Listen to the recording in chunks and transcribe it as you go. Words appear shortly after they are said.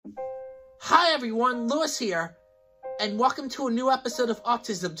Hi everyone, Lewis here, and welcome to a new episode of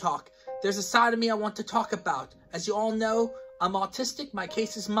Autism Talk. There's a side of me I want to talk about. As you all know, I'm autistic, my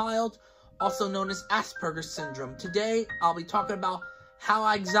case is mild, also known as Asperger's syndrome. Today, I'll be talking about how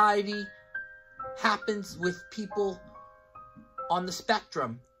anxiety happens with people on the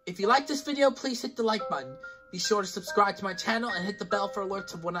spectrum. If you like this video, please hit the like button. Be sure to subscribe to my channel and hit the bell for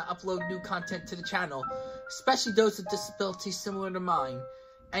alerts of when I upload new content to the channel, especially those with disabilities similar to mine.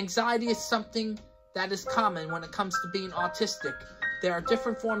 Anxiety is something that is common when it comes to being autistic. There are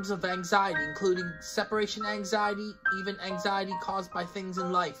different forms of anxiety, including separation anxiety, even anxiety caused by things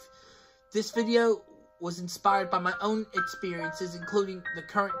in life. This video was inspired by my own experiences, including the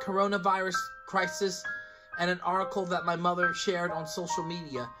current coronavirus crisis and an article that my mother shared on social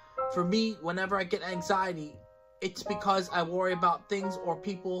media. For me, whenever I get anxiety, it's because I worry about things or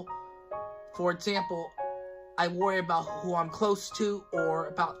people. For example, I worry about who I'm close to or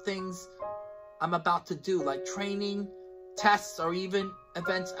about things I'm about to do, like training, tests, or even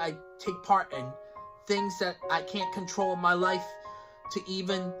events I take part in. Things that I can't control in my life, to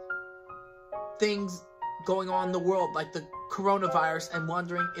even things going on in the world, like the coronavirus, and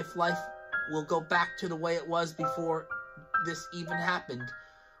wondering if life will go back to the way it was before this even happened.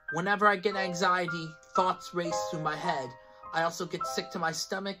 Whenever I get anxiety, thoughts race through my head. I also get sick to my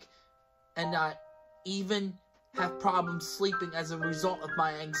stomach, and I even have problems sleeping as a result of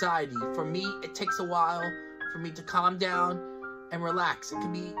my anxiety. For me, it takes a while for me to calm down and relax. It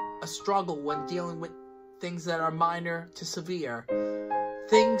can be a struggle when dealing with things that are minor to severe.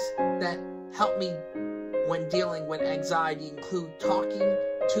 Things that help me when dealing with anxiety include talking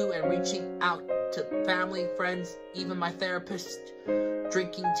to and reaching out to family, friends, even my therapist,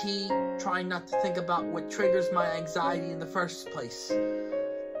 drinking tea, trying not to think about what triggers my anxiety in the first place.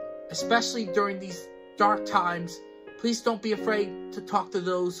 Especially during these dark times, please don't be afraid to talk to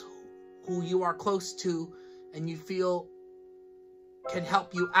those who you are close to and you feel can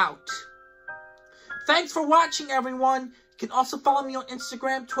help you out. Thanks for watching, everyone. You can also follow me on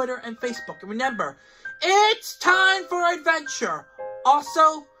Instagram, Twitter, and Facebook. And remember, it's time for adventure.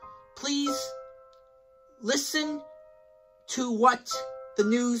 Also, please listen to what the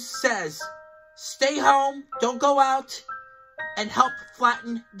news says. Stay home, don't go out, and help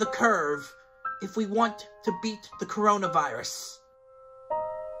flatten the curve if we want to beat the coronavirus.